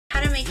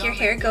make your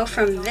hair go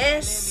from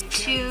this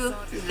to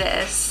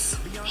this.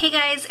 Hey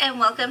guys, and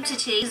welcome to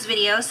today's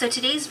video. So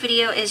today's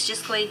video is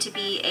just going to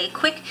be a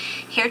quick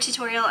hair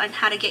tutorial on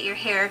how to get your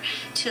hair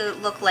to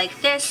look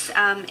like this.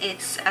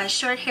 It's a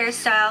short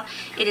hairstyle.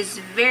 It is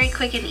very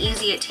quick and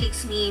easy. It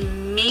takes me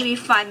maybe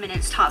 5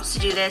 minutes tops to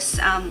do this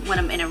when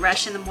I'm in a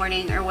rush in the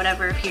morning or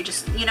whatever. If you're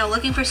just,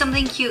 looking for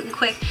something cute and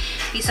quick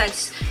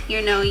besides,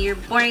 your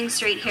boring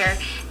straight hair,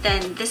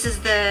 then this is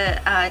the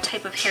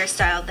type of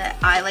hairstyle that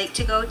I like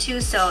to go to.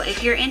 So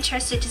if you're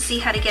interested to see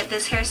how to get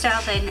this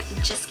hairstyle, then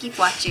just keep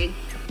watching.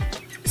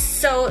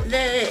 So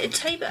the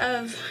type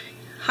of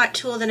hot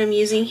tool that I'm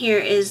using here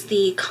is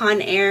the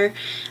Conair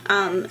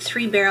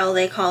 3-barrel,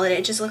 they call it.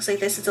 It just looks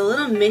like this. It's a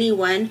little mini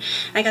one.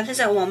 I got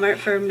this at Walmart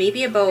for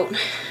maybe about,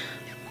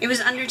 it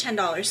was under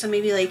 $10, so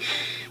maybe like,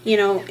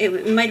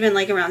 it might have been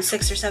like around $6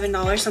 or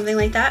 $7, something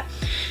like that.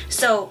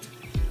 So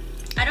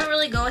I don't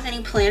really go with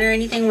any plan or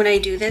anything when I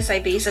do this. I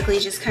basically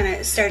just kind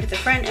of start at the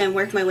front and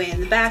work my way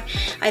in the back.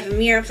 I have a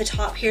mirror up the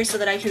top here so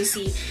that I can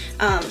see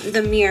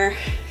the mirror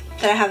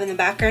that I have in the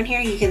background here.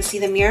 You can see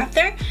the mirror up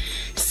there.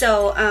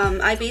 So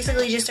I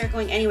basically just start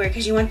going anywhere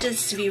because you want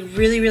this to be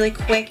really, really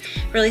quick,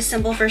 really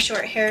simple for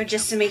short hair,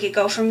 just to make it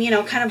go from,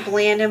 kind of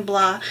bland and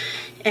blah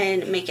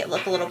and make it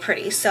look a little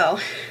pretty. So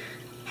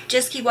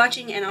just keep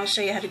watching and I'll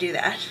show you how to do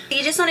that.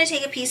 You just want to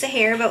take a piece of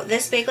hair about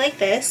this big like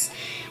this,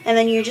 and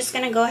then you're just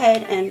going to go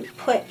ahead and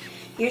put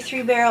your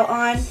 3-barrel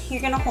on. You're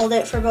going to hold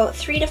it for about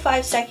 3 to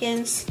 5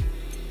 seconds,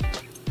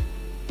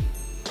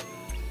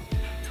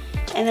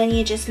 and then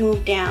you just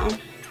move down.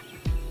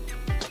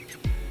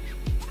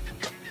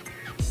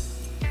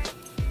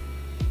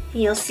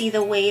 You'll see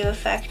the wave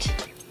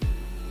effect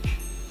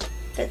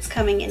that's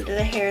coming into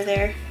the hair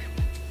there.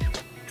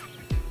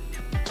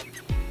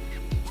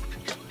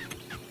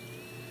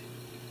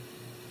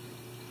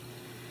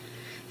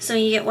 So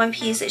when you get one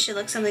piece, it should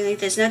look something like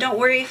this. Now don't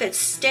worry if it's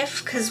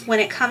stiff, because when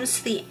it comes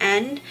to the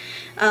end,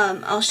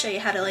 I'll show you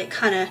how to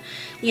kind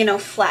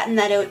of, flatten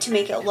that out to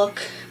make it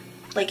look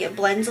like it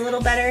blends a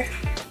little better.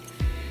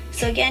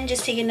 So again,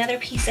 just take another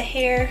piece of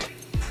hair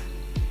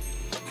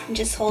and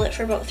just hold it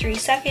for about 3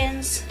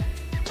 seconds.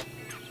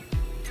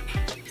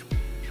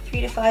 3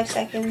 to 5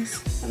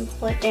 seconds, and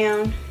pull it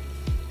down.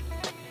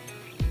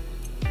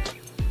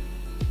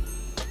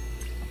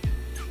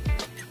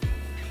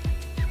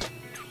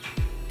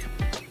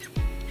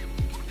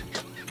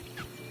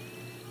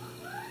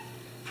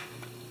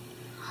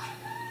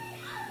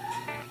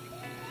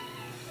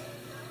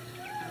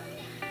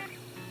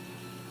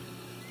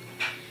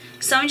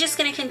 So I'm just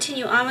going to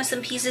continue on with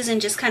some pieces and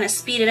just kind of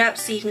speed it up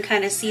so you can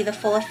kind of see the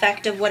full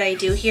effect of what I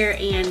do here.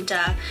 And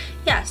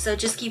yeah, so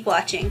just keep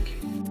watching.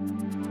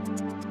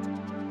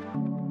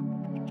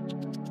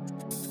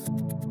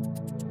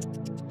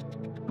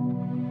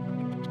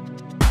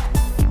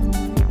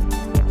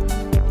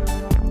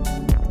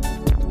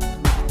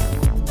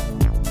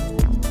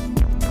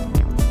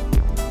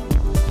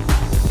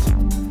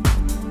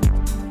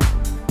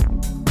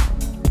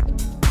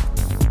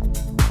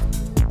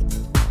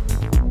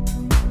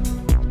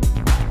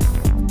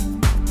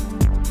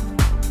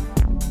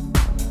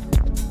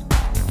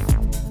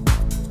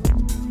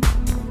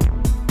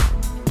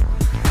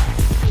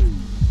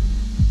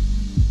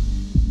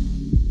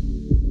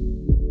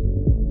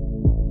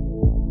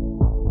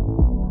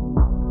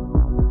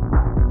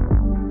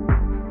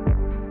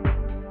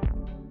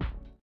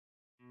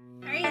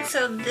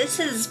 So this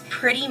is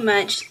pretty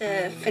much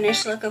the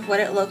finished look of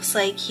what it looks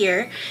like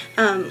here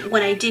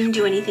when I didn't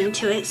do anything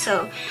to it.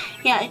 So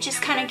yeah, it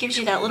just kind of gives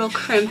you that little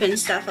crimp and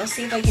stuff. I'll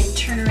see if I can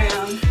turn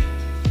around.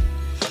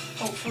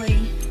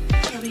 Hopefully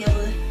you'll be able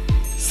to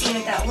see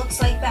what that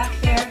looks like back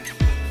there.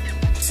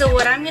 So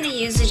what I'm going to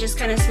use to just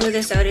kind of smooth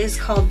this out is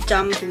called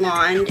Dumb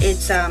Blonde.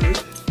 It's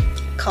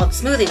called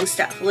smoothing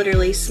stuff,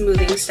 literally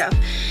smoothing stuff.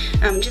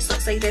 Just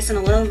looks like this in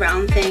a little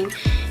round thing,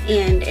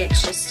 and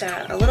it's just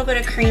a little bit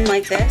of cream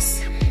like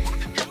this.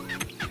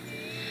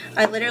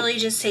 I literally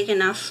just take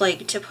enough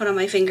to put on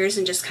my fingers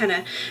and just kind of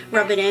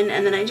rub it in,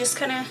 and then I just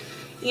kind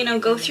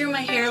of go through my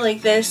hair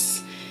like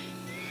this,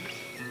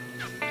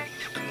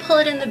 pull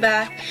it in the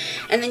back,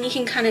 and then you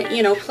can kind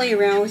of play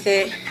around with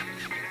it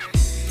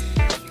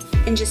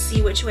and just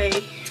see which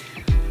way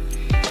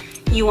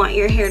you want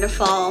your hair to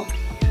fall,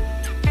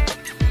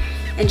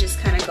 and just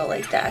kind of go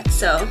like that.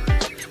 So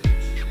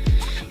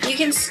you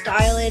can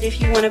style it if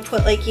you want to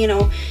put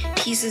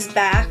pieces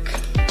back.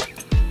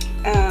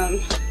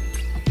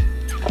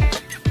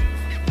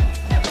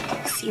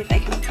 See if I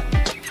can,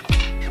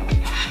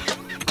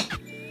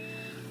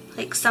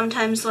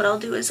 sometimes what I'll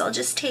do is I'll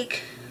just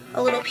take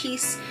a little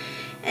piece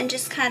and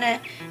just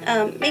kind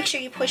of make sure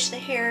you push the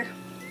hair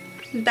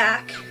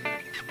back,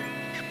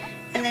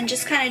 and then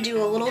just kind of do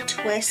a little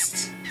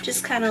twist,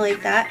 just kind of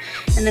like that.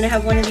 And then I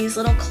have one of these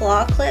little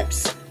claw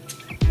clips,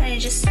 and I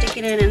just stick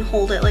it in and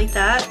hold it like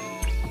that.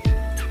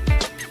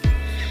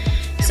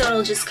 So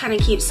it'll just kind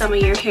of keep some of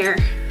your hair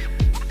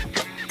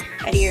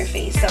out of your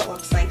face so it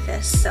looks like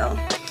this. So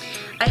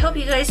I hope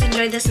you guys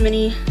enjoyed this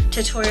mini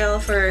tutorial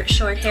for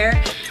short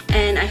hair,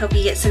 and I hope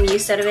you get some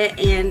use out of it,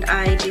 and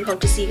I do hope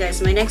to see you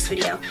guys in my next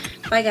video.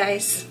 Bye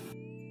guys.